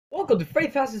Welcome to Freddy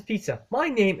Fazbear's Pizza. My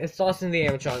name is Austin the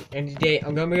Amatron, and today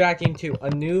I'm going to be reacting to a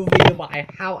new video by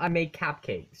how I make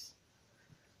capcakes.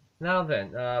 Now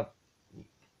then,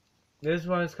 this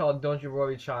one is called Don't You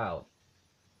Worry Child.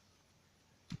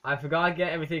 I forgot to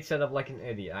get everything set up like an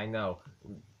idiot, I know.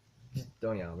 Just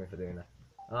don't yell at me for doing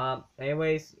that.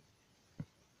 Anyways.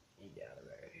 Yeah,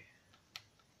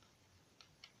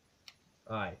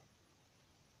 alright.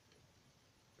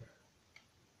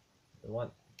 The one.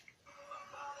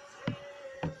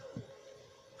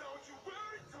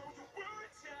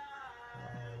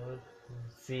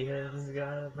 See, heaven's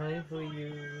got a plan for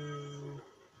you.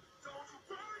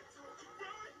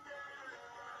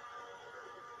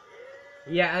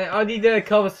 Yeah, and I already did a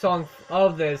cover song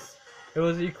of this. It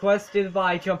was requested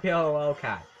by Jumpy LOL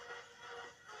Cat.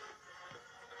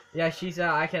 Yeah, she said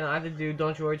I can either do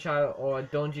Don't You Worry Child or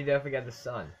Don't You Dare Forget the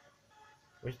Sun.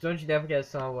 Which Don't You Dare Forget the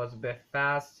Sun was a bit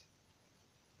fast.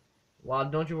 While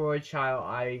Don't You Worry Child,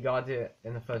 I got it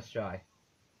in the first try.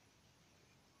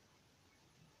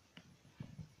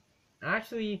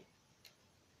 Actually,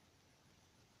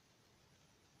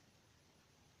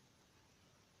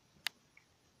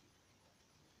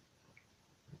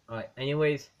 alright,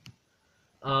 anyways,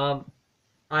 I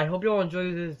hope you all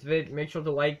enjoyed this vid. Make sure to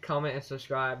like, comment, and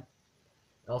subscribe.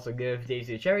 Also, give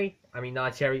Daisy a cherry. I mean,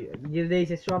 not a cherry. Give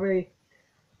Daisy a strawberry.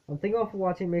 Thank you all for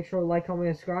watching. Make sure to like, comment,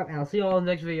 and subscribe. And I'll see you all in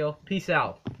the next video. Peace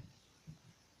out.